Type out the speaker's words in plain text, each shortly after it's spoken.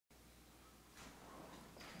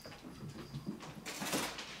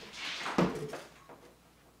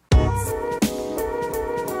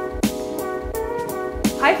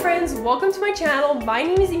friends, welcome to my channel. My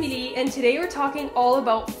name is Emilie and today we're talking all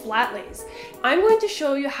about flat lays. I'm going to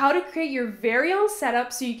show you how to create your very own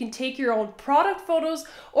setup so you can take your own product photos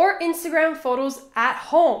or Instagram photos at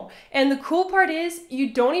home. And the cool part is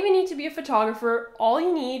you don't even need to be a photographer. All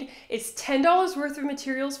you need is $10 worth of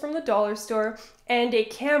materials from the dollar store and a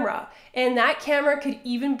camera. And that camera could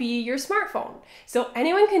even be your smartphone. So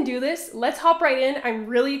anyone can do this. Let's hop right in. I'm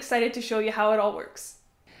really excited to show you how it all works.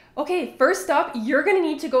 Okay, first up, you're gonna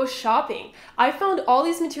need to go shopping. I found all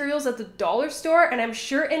these materials at the dollar store, and I'm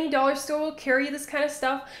sure any dollar store will carry this kind of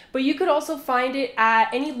stuff, but you could also find it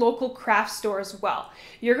at any local craft store as well.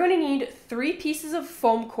 You're gonna need 3 pieces of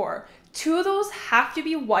foam core. 2 of those have to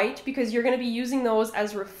be white because you're going to be using those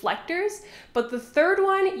as reflectors, but the third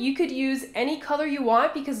one you could use any color you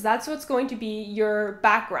want because that's what's going to be your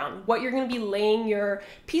background, what you're going to be laying your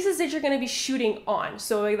pieces that you're going to be shooting on.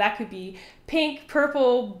 So that could be pink,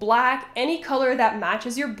 purple, black, any color that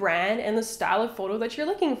matches your brand and the style of photo that you're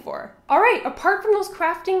looking for. Alright, apart from those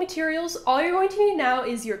crafting materials, all you're going to need now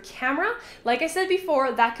is your camera. Like I said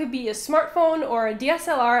before, that could be a smartphone or a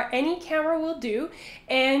DSLR, any camera will do,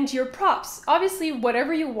 and your props. Obviously,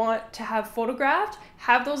 whatever you want to have photographed,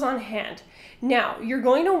 have those on hand. Now, you're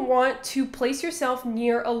going to want to place yourself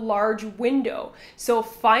near a large window. So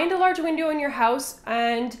find a large window in your house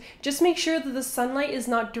and just make sure that the sunlight is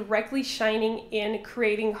not directly shining in,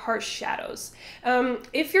 creating harsh shadows.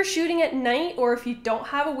 If you're shooting at night or if you don't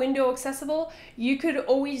have a window accessible, you could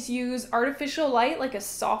always use artificial light like a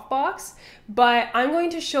softbox, but I'm going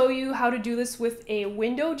to show you how to do this with a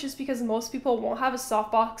window just because most people won't have a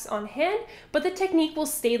softbox on hand, but the technique will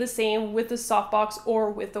stay the same with the softbox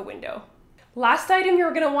or with a window. Last item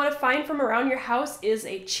you're going to want to find from around your house is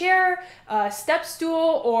a chair, a step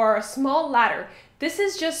stool, or a small ladder. This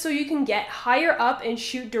is just so you can get higher up and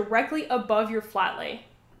shoot directly above your flat lay.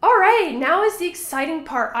 Alright, now is the exciting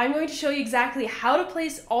part. I'm going to show you exactly how to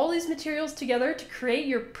place all these materials together to create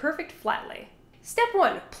your perfect flat lay. Step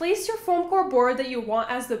 1, place your foam core board that you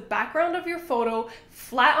want as the background of your photo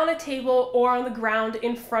flat on a table or on the ground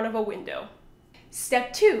in front of a window.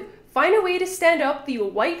 Step 2, find a way to stand up the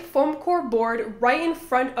white foam core board right in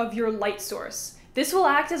front of your light source. This will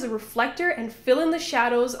act as a reflector and fill in the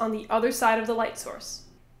shadows on the other side of the light source.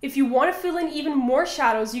 If you want to fill in even more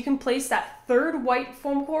shadows, you can place that third white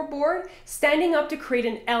foam core board standing up to create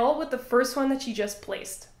an L with the first one that you just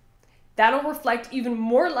placed. That'll reflect even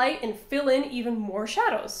more light and fill in even more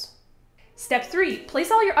shadows. Step 3, place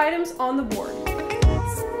all your items on the board.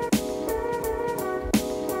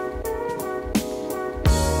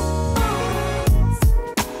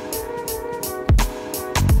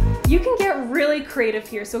 You can get really creative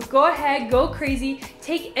here, so go ahead, go crazy,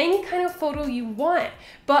 take any kind of photo you want.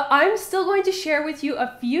 But I'm still going to share with you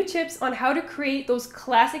a few tips on how to create those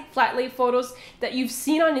classic flat lay photos that you've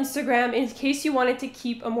seen on Instagram in case you wanted to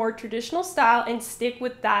keep a more traditional style and stick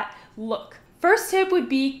with that look. First tip would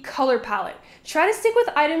be color palette. Try to stick with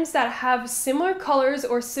items that have similar colors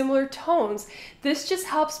or similar tones. This just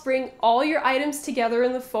helps bring all your items together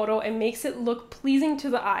in the photo and makes it look pleasing to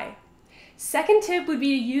the eye. Second tip would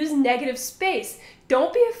be to use negative space.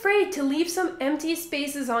 Don't be afraid to leave some empty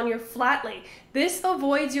spaces on your flat lay. This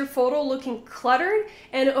avoids your photo looking cluttered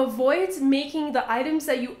and avoids making the items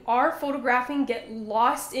that you are photographing get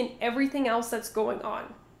lost in everything else that's going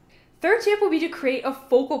on. Third tip would be to create a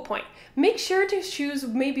focal point. Make sure to choose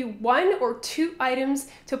maybe 1 or 2 items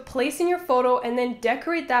to place in your photo and then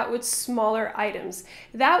decorate that with smaller items.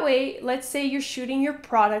 That way, let's say you're shooting your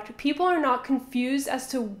product, people are not confused as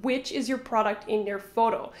to which is your product in your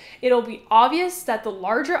photo. It'll be obvious that the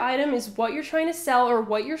larger item is what you're trying to sell or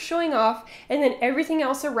what you're showing off, and then everything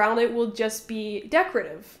else around it will just be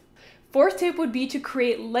decorative. Fourth tip would be to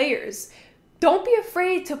create layers. Don't be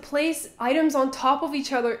afraid to place items on top of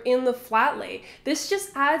each other in the flat lay. This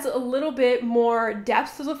just adds a little bit more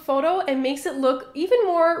depth to the photo and makes it look even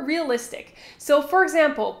more realistic. So for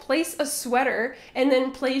example, place a sweater and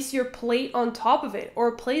then place your plate on top of it,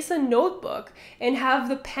 or place a notebook and have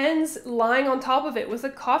the pens lying on top of it with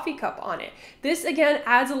a coffee cup on it. This again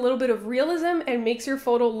adds a little bit of realism and makes your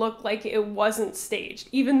photo look like it wasn't staged,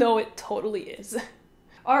 even though it totally is.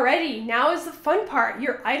 Alrighty, now is the fun part.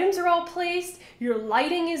 Your items are all placed, your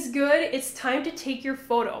lighting is good, it's time to take your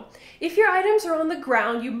photo. If your items are on the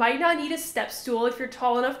ground, you might not need a step stool if you're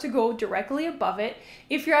tall enough to go directly above it.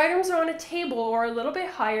 If your items are on a table or a little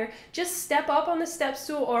bit higher, just step up on the step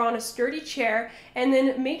stool or on a sturdy chair and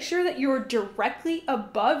then make sure that you're directly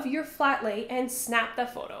above your flat lay and snap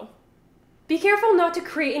that photo. Be careful not to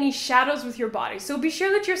create any shadows with your body, so be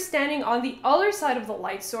sure that you're standing on the other side of the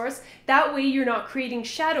light source. That way you're not creating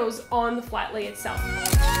shadows on the flat lay itself.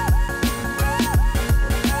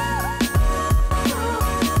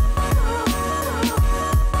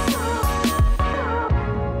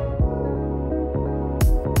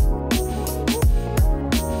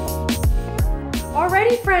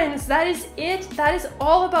 that is it. That is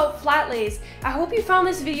all about flat lays. I hope you found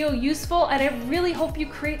this video useful, and I really hope you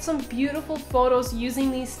create some beautiful photos using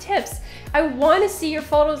these tips. I want to see your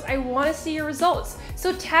photos. I want to see your results.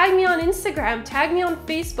 So tag me on Instagram, tag me on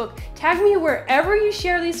Facebook, tag me wherever you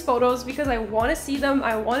share these photos, because I want to see them.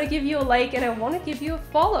 I want to give you a like, and I want to give you a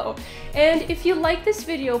follow. And if you like this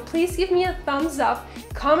video, please give me a thumbs up,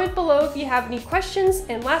 comment below if you have any questions,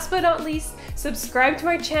 and last but not least, subscribe to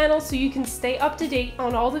my channel so you can stay up to date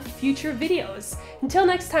on all the future videos. Until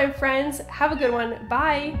next time, friends, have a good one.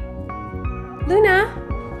 Bye. Luna,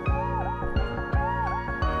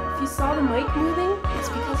 if you saw the mic moving, it's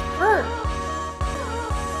because of her.